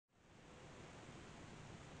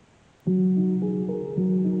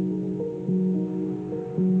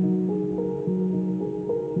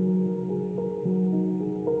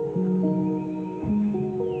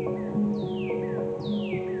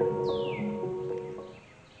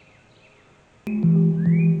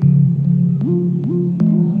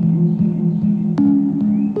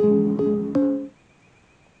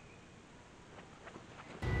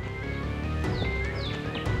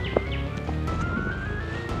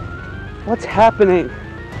What's happening?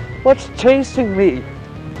 What's chasing me?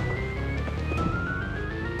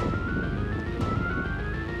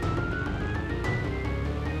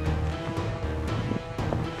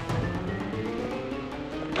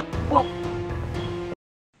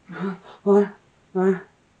 What?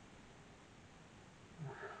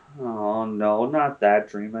 Oh no, not that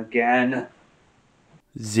dream again.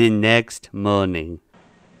 The next morning.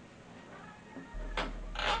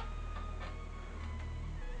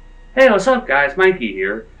 Hey, what's up guys? Mikey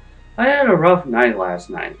here. I had a rough night last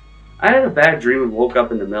night. I had a bad dream and woke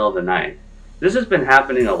up in the middle of the night. This has been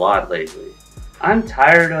happening a lot lately. I'm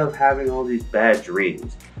tired of having all these bad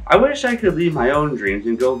dreams. I wish I could leave my own dreams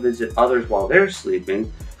and go visit others while they're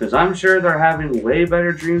sleeping, because I'm sure they're having way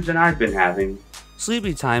better dreams than I've been having.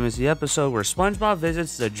 Sleepy Time is the episode where SpongeBob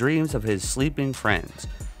visits the dreams of his sleeping friends.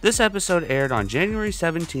 This episode aired on January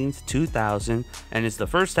 17th, 2000, and is the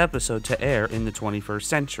first episode to air in the 21st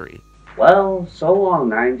century. Well, so long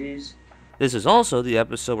 90s. This is also the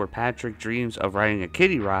episode where Patrick dreams of riding a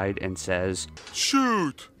kiddie ride and says,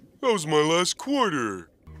 "Shoot, that was my last quarter."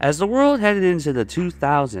 As the world headed into the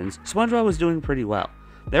 2000s, SpongeBob was doing pretty well.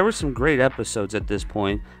 There were some great episodes at this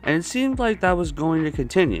point, and it seemed like that was going to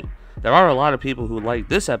continue. There are a lot of people who like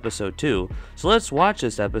this episode too, so let's watch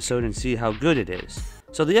this episode and see how good it is.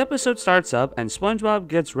 So the episode starts up and SpongeBob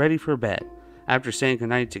gets ready for bed. After saying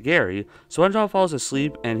goodnight to Gary, SpongeBob falls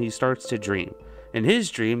asleep and he starts to dream. In his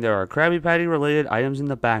dream, there are Krabby Patty related items in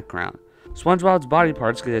the background. SpongeBob's body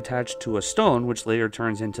parts get attached to a stone which later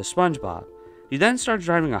turns into SpongeBob. He then starts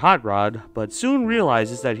driving a hot rod, but soon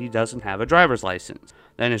realizes that he doesn't have a driver's license.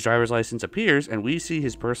 Then his driver's license appears and we see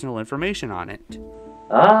his personal information on it.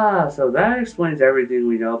 Ah, so that explains everything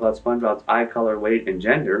we know about SpongeBob's eye color, weight, and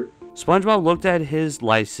gender. SpongeBob looked at his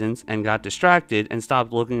license and got distracted and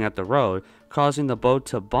stopped looking at the road, causing the boat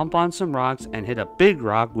to bump on some rocks and hit a big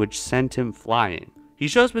rock which sent him flying. He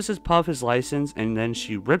shows Mrs. Puff his license and then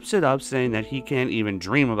she rips it up saying that he can't even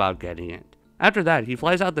dream about getting it. After that, he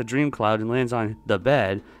flies out the dream cloud and lands on the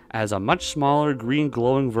bed as a much smaller green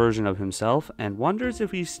glowing version of himself and wonders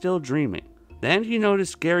if he's still dreaming. Then he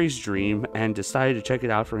noticed Gary's dream and decided to check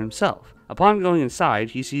it out for himself. Upon going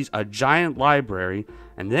inside, he sees a giant library,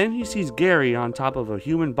 and then he sees Gary on top of a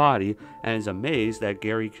human body and is amazed that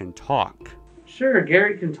Gary can talk. Sure,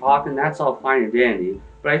 Gary can talk and that's all fine and dandy,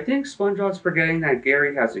 but I think SpongeBob's forgetting that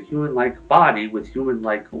Gary has a human-like body with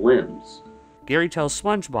human-like limbs. Gary tells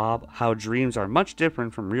SpongeBob how dreams are much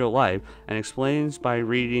different from real life and explains by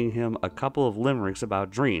reading him a couple of limericks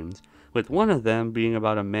about dreams, with one of them being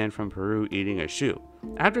about a man from Peru eating a shoe.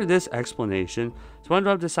 After this explanation,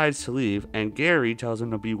 SpongeBob decides to leave and Gary tells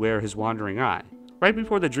him to beware his wandering eye. Right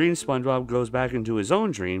before the dream SpongeBob goes back into his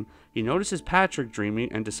own dream, he notices Patrick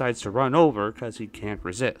dreaming and decides to run over because he can't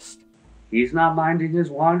resist. He's not minding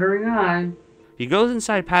his wandering eye. He goes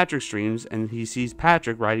inside Patrick's dreams and he sees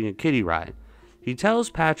Patrick riding a kiddie ride. He tells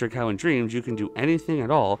Patrick how in dreams you can do anything at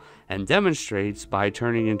all and demonstrates by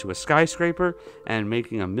turning into a skyscraper and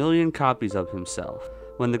making 1,000,000 copies of himself.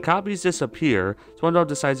 When the copies disappear, SpongeBob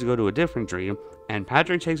decides to go to a different dream and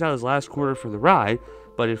Patrick takes out his last quarter for the ride,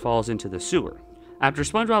 but it falls into the sewer. After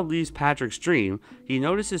SpongeBob leaves Patrick's dream, he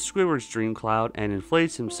notices Squidward's dream cloud and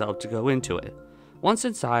inflates himself to go into it. Once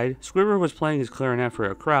inside, Squidward was playing his clarinet for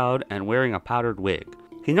a crowd and wearing a powdered wig.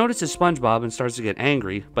 He notices SpongeBob and starts to get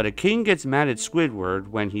angry, but a king gets mad at Squidward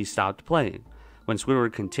when he stopped playing. When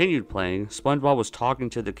Squidward continued playing, SpongeBob was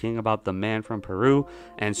talking to the king about the man from Peru,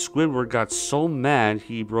 and Squidward got so mad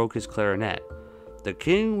he broke his clarinet. The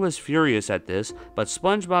king was furious at this, but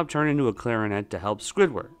SpongeBob turned into a clarinet to help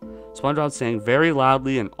Squidward. SpongeBob sang very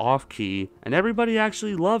loudly and off-key, and everybody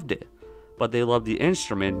actually loved it, but they loved the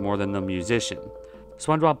instrument more than the musician.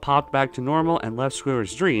 SpongeBob popped back to normal and left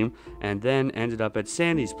Squidward's dream, and then ended up at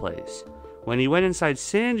Sandy's place. When he went inside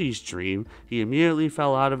Sandy's dream, he immediately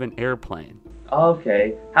fell out of an airplane.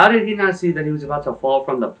 Okay, how did he not see that he was about to fall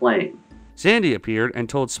from the plane? Sandy appeared and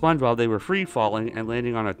told SpongeBob they were free falling and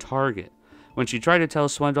landing on a target. When she tried to tell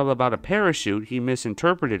SpongeBob about a parachute, he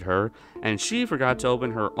misinterpreted her, and she forgot to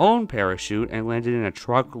open her own parachute and landed in a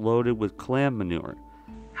truck loaded with clam manure.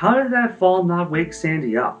 How did that fall not wake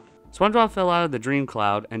Sandy up? SpongeBob fell out of the dream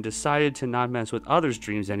cloud and decided to not mess with others'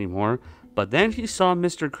 dreams anymore, but then he saw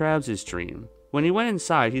Mr. Krabs' dream. When he went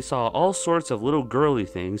inside, he saw all sorts of little girly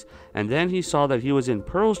things, and then he saw that he was in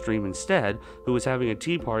Pearl's dream instead, who was having a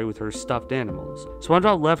tea party with her stuffed animals.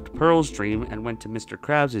 SpongeBob left Pearl's dream and went to Mr.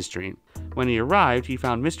 Krabs' dream. When he arrived, he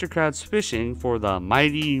found Mr. Krabs fishing for the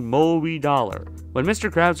mighty Moby Dollar. When Mr.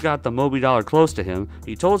 Krabs got the Moby Dollar close to him,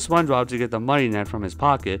 he told SpongeBob to get the money net from his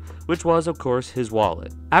pocket, which was, of course, his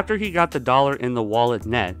wallet. After he got the dollar in the wallet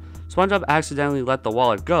net, SpongeBob accidentally let the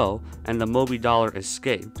wallet go, and the Moby Dollar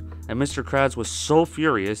escaped. And Mr. Krabs was so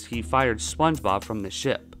furious, he fired SpongeBob from the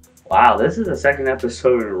ship. Wow, this is the second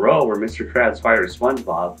episode in a row where Mr. Krabs fired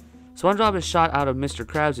SpongeBob. SpongeBob is shot out of Mr.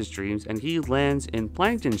 Krabs' dreams, and he lands in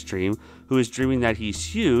Plankton's dream, who is dreaming that he's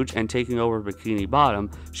huge and taking over Bikini Bottom,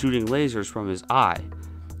 shooting lasers from his eye.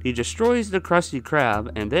 He destroys the Krusty Krab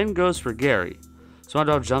and then goes for Gary.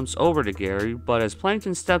 SpongeBob jumps over to Gary, but as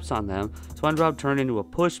Plankton steps on them, SpongeBob turned into a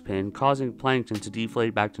pushpin, causing Plankton to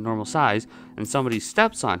deflate back to normal size, and somebody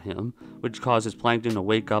steps on him, which causes Plankton to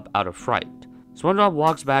wake up out of fright. SpongeBob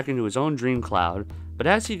walks back into his own dream cloud, but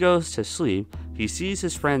as he goes to sleep, he sees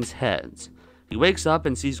his friends' heads. He wakes up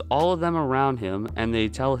and sees all of them around him, and they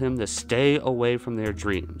tell him to stay away from their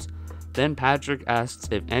dreams. Then Patrick asks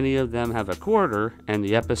if any of them have a quarter, and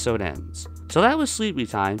the episode ends. So that was Sleepy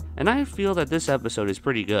Time, and I feel that this episode is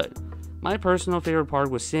pretty good. My personal favorite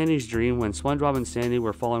part was Sandy's dream when SpongeBob and Sandy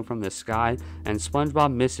were falling from the sky, and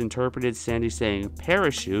SpongeBob misinterpreted Sandy saying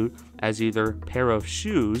parachute as either pair of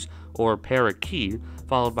shoes or parakeet,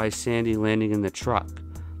 followed by Sandy landing in the truck.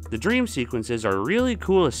 The dream sequences are really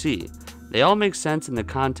cool to see. They all make sense in the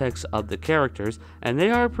context of the characters, and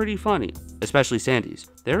they are pretty funny, especially Sandy's.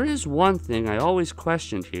 There is one thing I always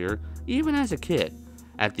questioned here, even as a kid.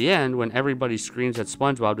 At the end, when everybody screams at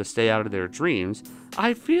SpongeBob to stay out of their dreams,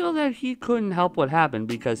 I feel that he couldn't help what happened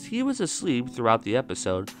because he was asleep throughout the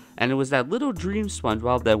episode, and it was that little dream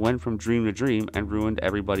SpongeBob that went from dream to dream and ruined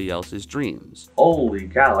everybody else's dreams. Holy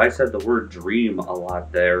cow, I said the word dream a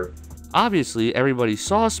lot there. Obviously, everybody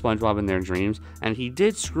saw SpongeBob in their dreams, and he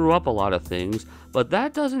did screw up a lot of things, but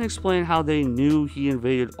that doesn't explain how they knew he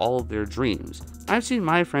invaded all of their dreams. I've seen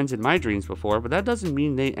my friends in my dreams before, but that doesn't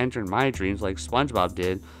mean they entered my dreams like SpongeBob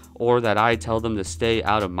did, or that I tell them to stay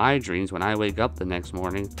out of my dreams when I wake up the next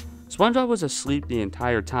morning. SpongeBob was asleep the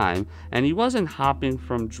entire time, and he wasn't hopping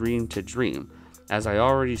from dream to dream. As I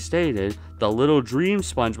already stated, the little dream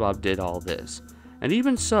SpongeBob did all this. And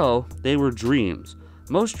even so, they were dreams.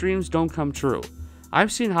 Most dreams don't come true.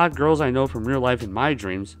 I've seen hot girls I know from real life in my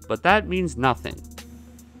dreams, but that means nothing.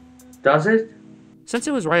 Does it? Since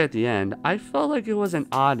it was right at the end, I felt like it was an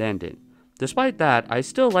odd ending. Despite that, I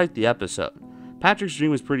still liked the episode. Patrick's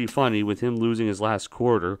dream was pretty funny with him losing his last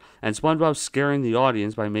quarter, and SpongeBob scaring the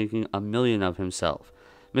audience by making a million of himself.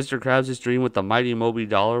 Mr. Krabs' dream with the mighty Moby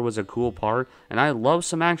Dollar was a cool part, and I love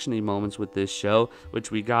some actiony moments with this show,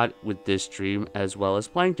 which we got with this dream as well as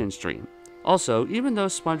Plankton's dream. Also, even though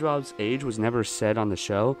SpongeBob's age was never said on the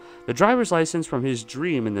show, the driver's license from his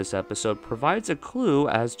dream in this episode provides a clue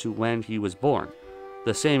as to when he was born.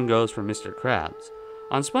 The same goes for Mr. Krabs.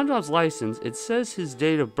 On SpongeBob's license, it says his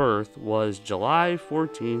date of birth was July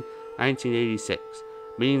 14, 1986,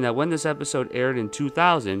 meaning that when this episode aired in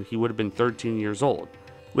 2000, he would have been 13 years old,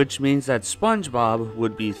 which means that SpongeBob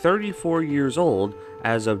would be 34 years old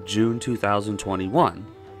as of June 2021.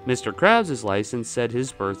 Mr. Krabs' license said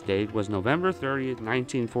his birth date was November 30th,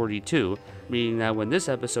 1942, meaning that when this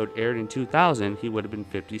episode aired in 2000, he would have been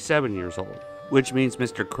 57 years old, which means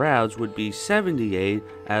Mr. Krabs would be 78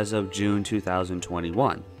 as of June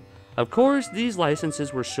 2021. Of course, these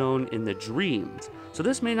licenses were shown in the dreams, so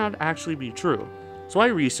this may not actually be true. So I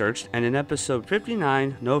researched, and in episode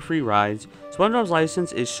 59, No Free Rides, SpongeBob's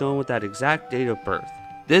license is shown with that exact date of birth.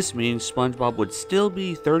 This means SpongeBob would still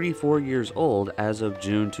be 34 years old as of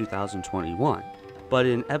June 2021. But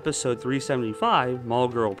in episode 375, Mall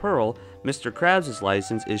Girl Pearl, Mr. Krabs'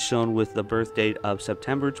 license is shown with the birth date of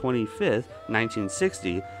September 25th,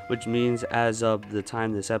 1960, which means as of the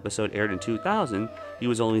time this episode aired in 2000, he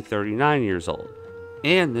was only 39 years old.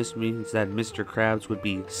 And this means that Mr. Krabs would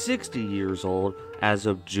be 60 years old as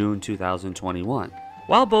of June 2021.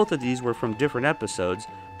 While both of these were from different episodes,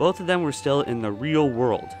 both of them were still in the real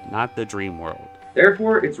world, not the dream world.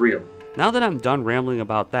 Therefore, it's real. Now that I'm done rambling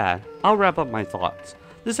about that, I'll wrap up my thoughts.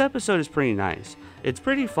 This episode is pretty nice. It's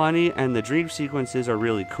pretty funny, and the dream sequences are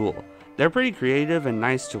really cool. They're pretty creative and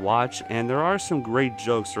nice to watch, and there are some great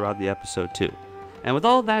jokes throughout the episode too. And with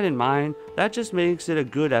all that in mind, that just makes it a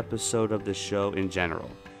good episode of the show in general.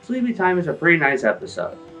 Sleepy Time is a pretty nice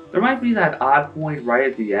episode. There might be that odd point right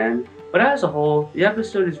at the end, But as a whole, the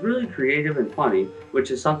episode is really creative and funny,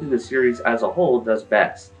 which is something the series as a whole does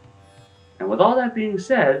best. And with all that being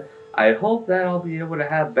said, I hope that I'll be able to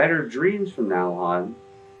have better dreams from now on.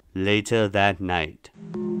 Later that night.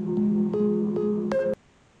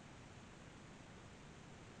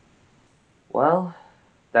 Well,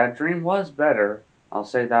 that dream was better, I'll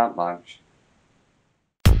say that much.